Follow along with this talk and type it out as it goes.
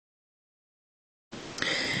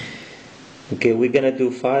Okay, we're gonna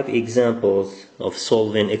do 5 examples of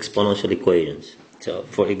solving exponential equations. So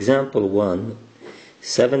for example 1,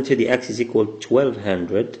 7 to the x is equal to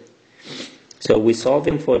 1200. So we're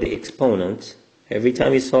solving for the exponent. Every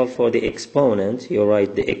time you solve for the exponent, you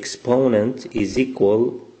write the exponent is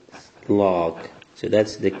equal log. So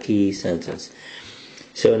that's the key sentence.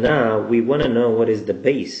 So now we want to know what is the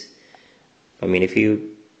base.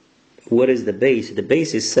 What is the base? The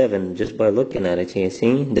base is 7. Just by looking at it, you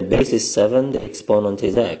see the base is 7, the exponent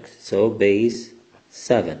is x. So base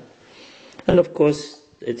 7. And of course,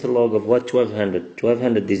 it's a log of what? 1200.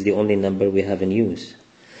 1200 is the only number we have in use.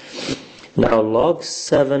 Now log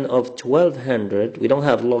 7 of 1200, we don't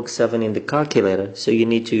have log 7 in the calculator, so you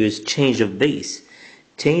need to use change of base.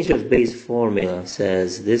 Change of base formula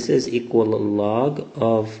says this is equal log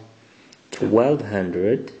of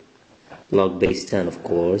 1200, log base 10 of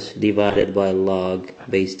course, divided by log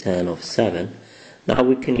base 10 of 7. Now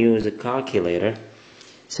we can use a calculator.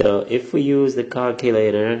 So if we use the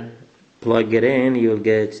calculator, plug it in, you'll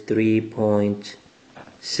get 3.64.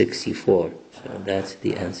 So that's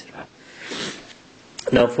the answer.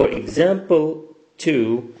 Now for example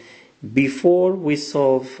 2, before we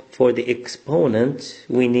solve for the exponent,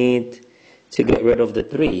 we need to get rid of the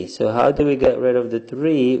 3. So how do we get rid of the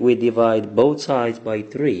 3? We divide both sides by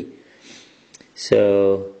 3.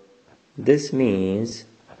 So this means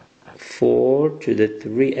 4 to the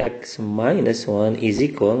 3x minus 1 is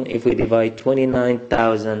equal, if we divide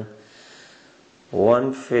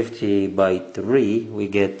 29,150 by 3, we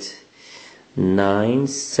get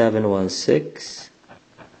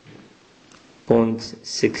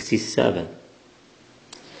 9716.67.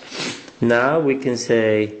 Now we can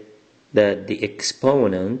say that the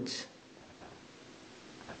exponent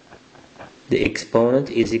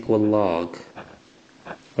is equal log,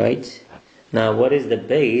 right? Now what is the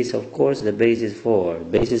base? Of course the base is 4.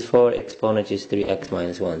 Base is 4, exponent is 3x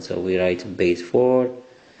minus 1. So we write base 4,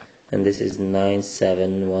 and this is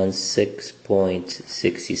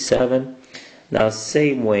 9716.67. Now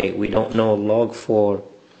same way, we don't know log 4.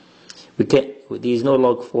 There's no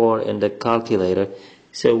log 4 in the calculator,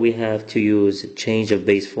 so we have to use change of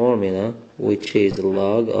base formula, which is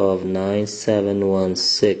log of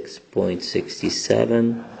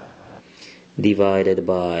 9716.67 divided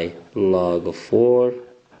by log of 4.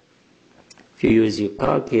 If you use your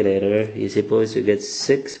calculator, you're supposed to get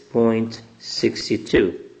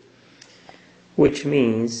 6.62, which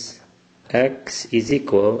means x is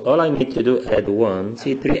equal, all I need to do add 1.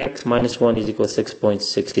 See, 3x minus 1 is equal to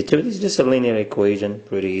 6.62. This is just a linear equation,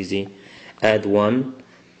 pretty easy. Add 1,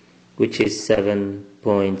 which is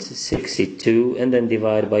 7.62, and then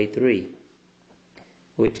divide by 3,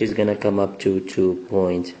 which is going to come up to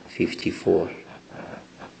 2.54.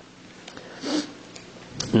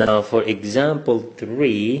 Now for example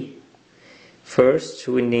 3, first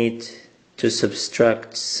we need to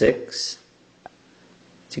subtract 6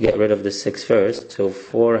 to get rid of the 6 first. So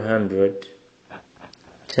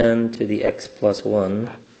 410 to the x plus 1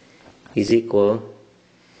 is equal,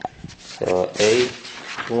 so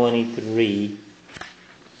 823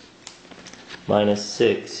 minus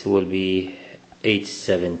 6 will be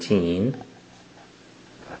 817,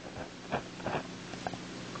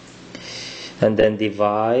 and then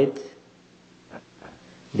divide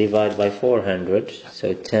by 400.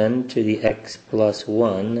 So 10 to the x plus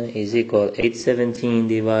 1 is equal 817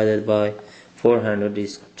 divided by 400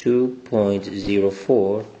 is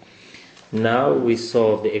 2.04. Now we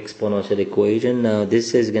solve the exponential equation. Now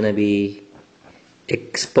this is going to be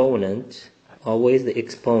exponent, always the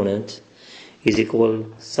exponent is equal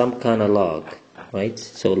some kind of log, right?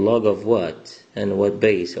 So log of what and what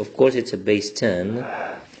base? Of course it's a base 10,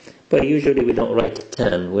 but usually we don't write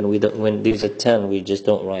 10. When there's a 10, we just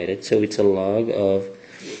don't write it. So it's a log of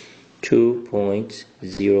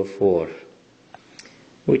 2.04,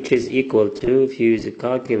 which is equal to, if you use a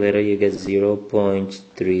calculator, you get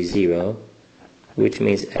 0.30, which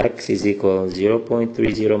means x is equal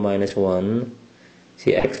 0.30 minus 1.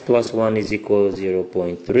 See, x plus 1 is equal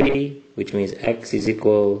 0.3, which means x is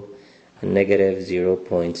equal negative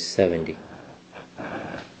 0.70.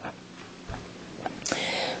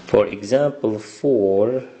 For example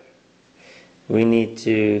 4, we need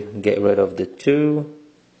to get rid of the 2.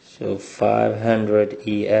 So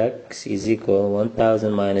 500ex is equal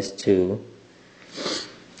 1000 minus 2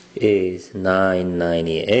 is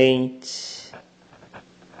 998.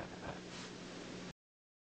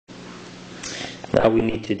 Now we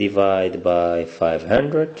need to divide by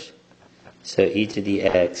 500. So e to the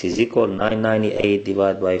x is equal 998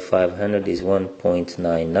 divided by 500 is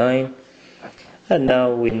 1.99. And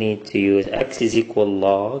now we need to use x is equal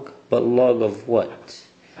log, but log of what?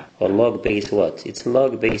 or log base what? It's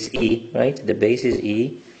log base e, right? The base is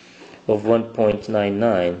e of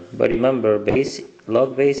 1.99. But remember,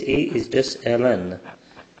 log base e is just ln.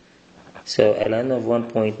 So ln of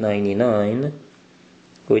 1.99,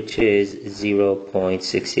 which is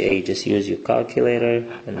 0.68. Just use your calculator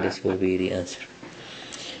and this will be the answer.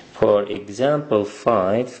 For example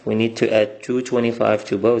 5, we need to add 225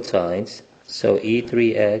 to both sides. So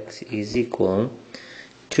e3x is equal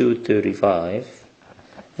to 235.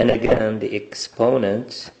 And again, the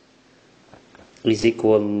exponent is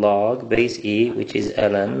equal log base e, which is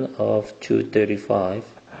ln of 235.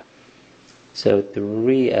 So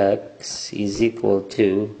 3x is equal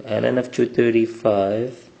to ln of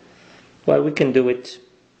 235. Well, we can do it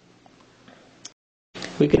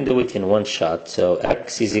in one shot. So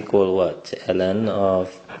x is equal what? ln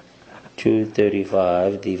of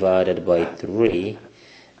 235 divided by 3.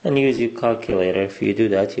 And use your calculator. If you do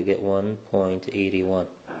that, you get 1.81.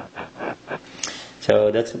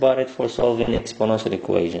 So that's about it for solving exponential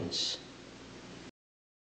equations.